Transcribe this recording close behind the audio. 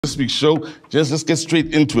This week's show, let's get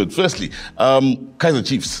straight into it. Firstly, Kaizer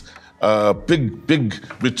Chiefs, big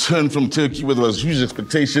return from Turkey where there was huge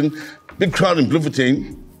expectation, big crowd in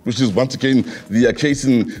Bloemfontein, which is once again the case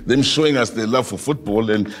in them showing us their love for football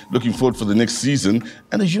and looking forward for the next season.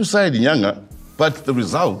 And a huge side in Yanga, but the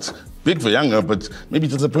result, big for Yanga, but maybe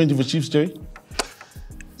disappointing for Chiefs, Jerry?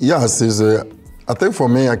 Yes, I think for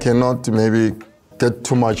me, I cannot maybe get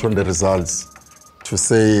too much on the results to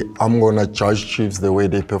say I'm going to judge Chiefs the way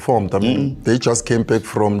they performed. I mean, they just came back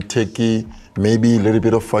from Turkey, maybe a little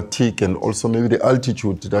bit of fatigue and also maybe the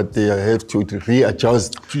altitude that they have to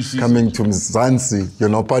readjust coming to Mzansi, you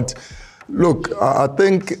know. But look, I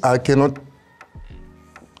think I cannot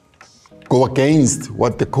go against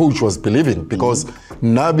what the coach was believing because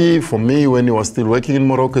Nabi, for me, when he was still working in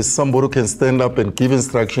Morocco, is somebody who can stand up and give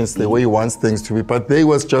instructions the way he wants things to be. But they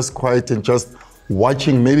was just quiet and just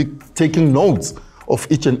watching, maybe taking notes of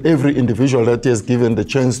each and every individual that he has given the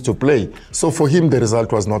chance to play. So for him, the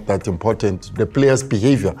result was not that important. The players'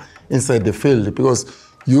 behavior inside the field, because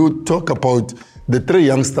you talk about the three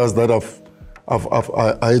youngsters that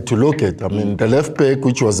I had to look at. I mean, the left back,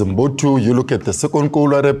 which was Mbotu, you look at the second goal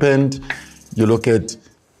that happened, you look at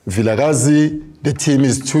Vilagazi, the team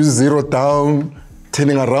is 2-0 down,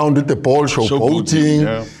 turning around with the ball, showboating.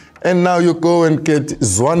 Yeah. And now you go and get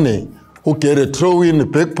Zwane, who get a throw in, a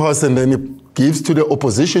back pass, and then he gives to the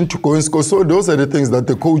opposition to go and score. So those are the things that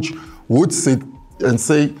the coach would sit and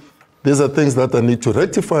say, these are things that I need to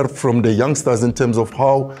rectify from the youngsters in terms of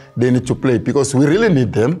how they need to play, because we really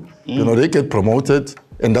need them. You know, they get promoted,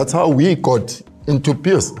 and that's how we got into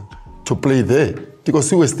Pierce to play there,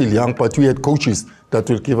 because we were still young, but we had coaches that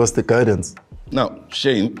will give us the guidance. Now,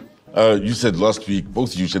 Shane, you said last week,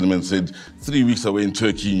 both you gentlemen said 3 weeks away in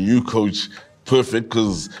Turkey, new coach, perfect,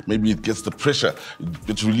 because maybe it gets the pressure,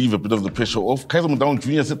 to relieve a bit of the pressure off. Kaizer Motaung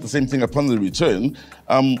Jr. said the same thing upon the return.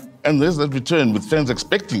 And there's that return with fans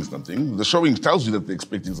expecting something. The showing tells you that they're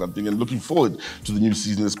expecting something and looking forward to the new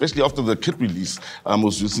season, especially after the kit release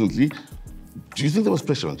most recently. Do you think there was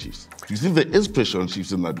pressure on Chiefs? Do you think there is pressure on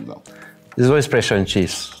Chiefs in Nabi now? There's always pressure on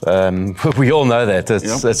Chiefs. We all know that.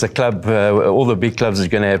 It's a club, all the big clubs are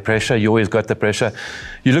going to have pressure. You always got the pressure.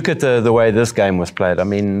 You look at the way this game was played. I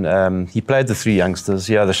mean, he played the three youngsters,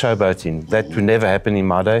 the showboating. That would never happen in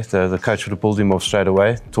my day. The coach would have pulled him off straight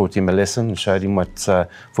away, taught him a lesson, and showed him what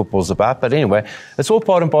football's about. But anyway, it's all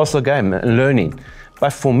part and parcel of the game and learning.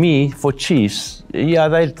 But for me, for Chiefs,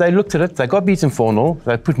 they looked at it. They got beaten 4-0.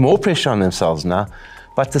 They put more pressure on themselves now.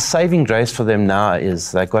 But the saving grace for them now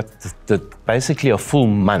is they got basically a full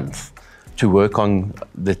month to work on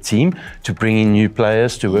the team, to bring in new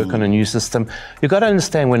players, to work on a new system. You've got to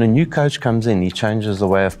understand, when a new coach comes in, he changes the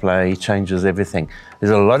way of play, he changes everything.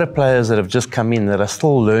 There's a lot of players that have just come in that are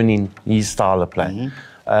still learning his style of play.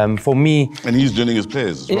 For me... And he's learning his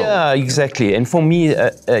players as well. Yeah, exactly. And for me,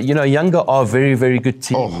 Yanga are a very, very good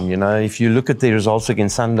team. You know, if you look at the results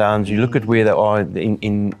against Sundowns, you look at where they are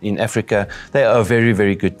in Africa, they are a very,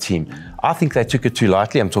 very good team. I think they took it too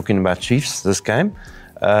lightly. I'm talking about Chiefs, this game.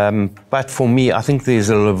 But for me, I think there's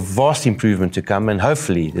a vast improvement to come, and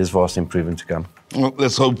hopefully there's vast improvement to come. Well,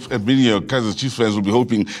 let's hope, and many Kaizer Chiefs fans will be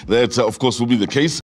hoping that, of course, will be the case.